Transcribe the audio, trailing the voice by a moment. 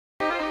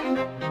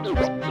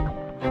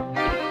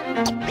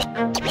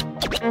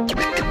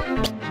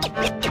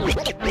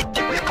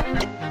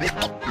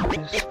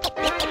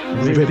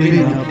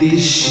Ripping up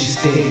this shit,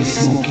 steady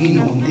smoking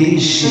on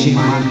this shit.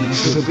 Man,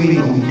 tripping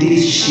on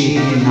this shit,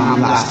 and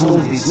I'm lost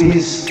on this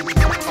miss.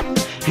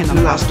 And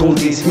I'm lost on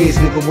this miss,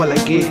 nigga, while I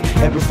get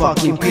every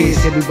fucking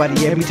piss.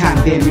 Everybody, every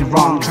time they me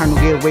wrong, trying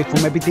to get away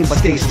from everything but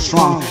stay so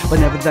strong. But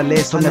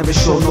nevertheless, I'll never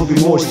show no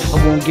remorse.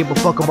 I won't give a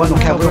fuck about no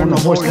cowboy on a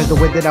horse, cause the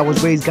way that I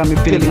was raised got me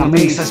feeling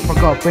amazed. I spark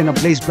up in a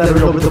place,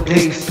 blood all over the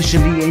place,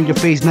 especially in your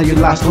face. Now you're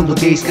lost on the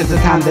days, cause the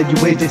time that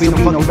you wasted in a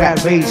fucking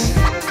rat race.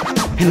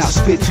 And I'll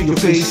spit to your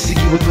face, sick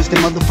you with twisted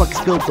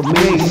motherfuckers built the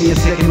maze. Give me a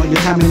second on your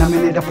time and I'm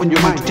in it up on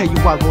your mind to tell you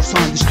what goes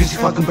on. This crazy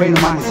fucking brain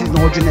of mine, this is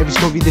no ordinary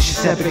story, this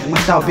shit's epic. My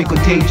style be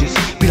contagious,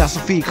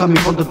 philosophy coming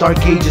from the dark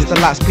ages. The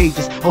last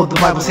pages of the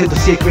Bible said the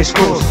sacred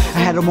scrolls.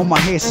 I had them on my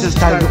head since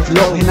started to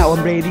flow, and now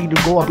I'm ready to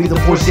go. I'll be the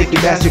forsaken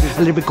bastard,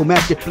 a lyrical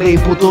master, playing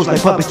putos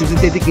like puppets. To the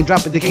day they can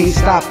drop it, they can't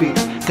stop it,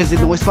 cause they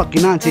know it's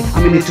fucking auntie.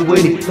 I'm in it to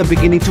win it, the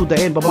beginning to the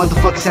end. But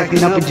motherfuckers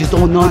acting up and just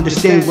don't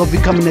understand what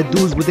becoming a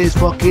dudes with this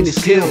fucking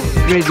skill.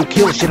 Ready to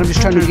kill shit, I'm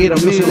just trying to get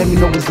a meal, so let me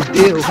know what's the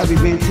deal. I be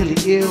mentally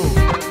ill,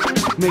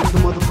 make the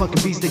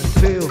motherfucking beats that you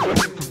feel,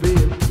 for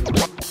real.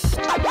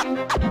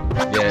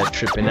 Yeah,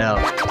 tripping out.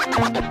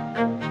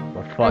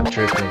 Or fuck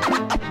tripping.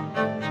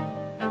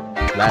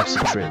 Life's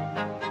a trip.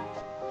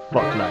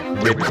 Fuck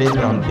life. Ripping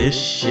on this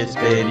shit,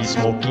 steady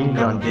smoking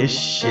on this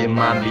shit.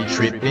 Mind be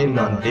tripping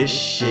on this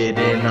shit,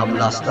 and I'm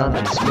lost on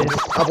this miss.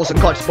 I wasn't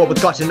conscious, but with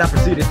caution I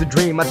proceeded to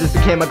dream. I just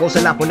became a ghost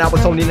and laugh when I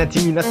was only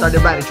 19. I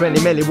started writing,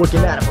 training, mainly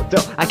working at a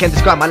hotel. I can't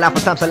describe my life,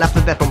 at times I laugh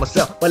to death for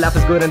myself. But life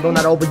is good and though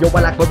not over, yo,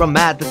 I like where I'm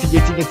at. The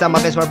THC inside my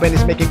veins, my brain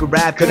is making good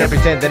rap. Couldn't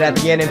pretend that at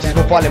the end, just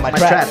won't fall in my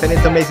trap. And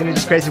it's amazing,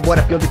 it's just crazy what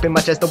I feel deep in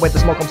my chest. The way the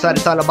smoke comes out,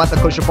 it's all about the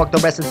cushion. Fuck the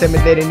rest,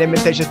 intimidating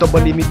imitations. Don't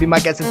believe me, be my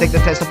guest and take the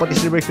test. Don't put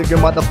these lyrics to your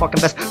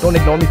motherfucking best. Don't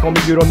ignore me,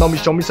 homie, you don't know me,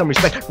 show me some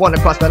respect. Wanna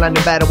cross the line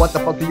in battle, what the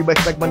fuck do you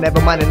expect? But never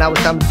mind, and now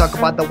it's time to talk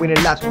about the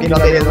winning laps. You know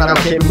they is not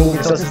okay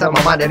moving, so inside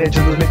my mind and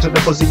introduced me to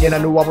the pussy. And I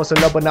knew I was in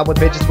love, but now with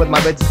bitches with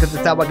my riches, cause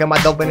it's how I got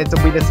my dope. And it's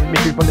a weed that sets me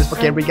free from this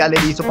fucking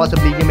reality. So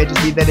possibly it may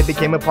just be that it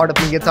became a part of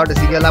me. It's hard to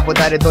see a life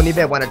without it, don't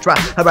even wanna try.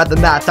 I'd rather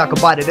not talk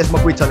about it, it's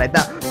my breach like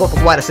that. But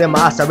for what I said, my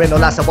eyes are in no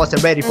last, I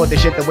wasn't ready for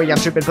this shit the way I'm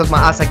tripping. Cause my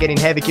eyes are getting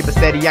heavy, keep it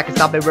steady, I can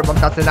stop it, rip I'm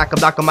tossing, I can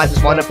block them. I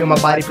just wanna feel my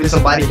body, please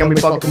somebody can me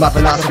fuck with my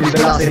philosophy.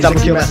 Velocity, I'm a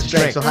kill master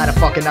strength. So how the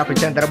fuck can I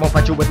pretend that I won't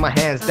fight you with my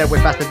hands? They're way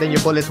faster than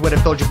your bullets would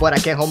have told you, but I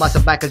can't hold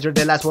myself back cause you're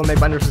the last one, make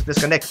my nerves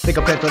disconnect. Think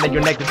of petrol in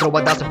your neck, to throw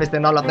a down fist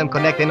and all of them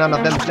connect, and none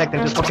of them reflect,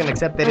 and just fucking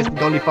accept it. It's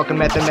the only fucking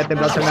method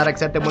else are not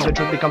accepted. When the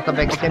truth becomes the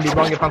fact, it can be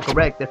wrong if I'm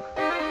corrected.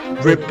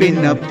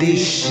 Ripping up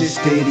this shit,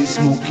 steady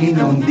smoking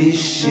on this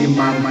shit.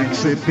 My mind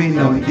tripping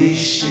on this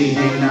shit,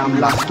 and I'm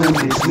lost on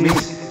this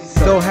miss.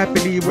 So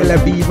happily will I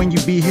be when you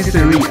be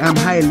history. I'm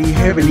highly,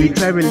 heavily,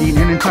 traveling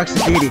and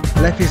intoxicated.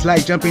 Life is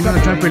like jumping on a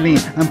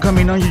trampoline. I'm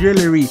coming on your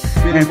jewelry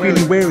and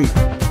feeling wary.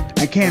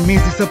 I can't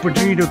miss this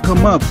opportunity to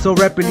come up so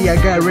rapidly.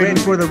 I got ready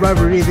for the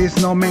robbery,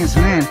 this no man's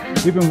land.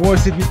 Even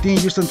worse if you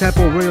think you're some type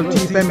of royalty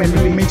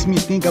family. Makes me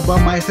think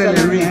about my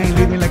salary. I ain't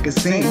living like a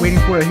saint, waiting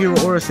for a hero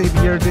or a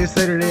savior. This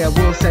Saturday I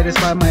will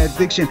satisfy my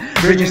addiction.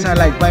 Virgins are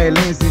like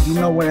violins, if you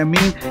know what I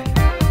mean.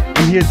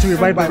 I'm here to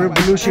revive the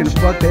revolution.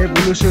 Fuck the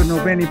evolution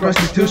of any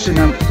prostitution.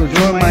 So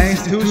join my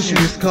institution,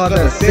 it's called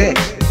a sect.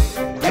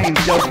 I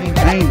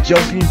ain't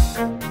joking,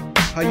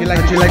 How you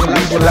like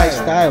my evil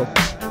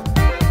lifestyle?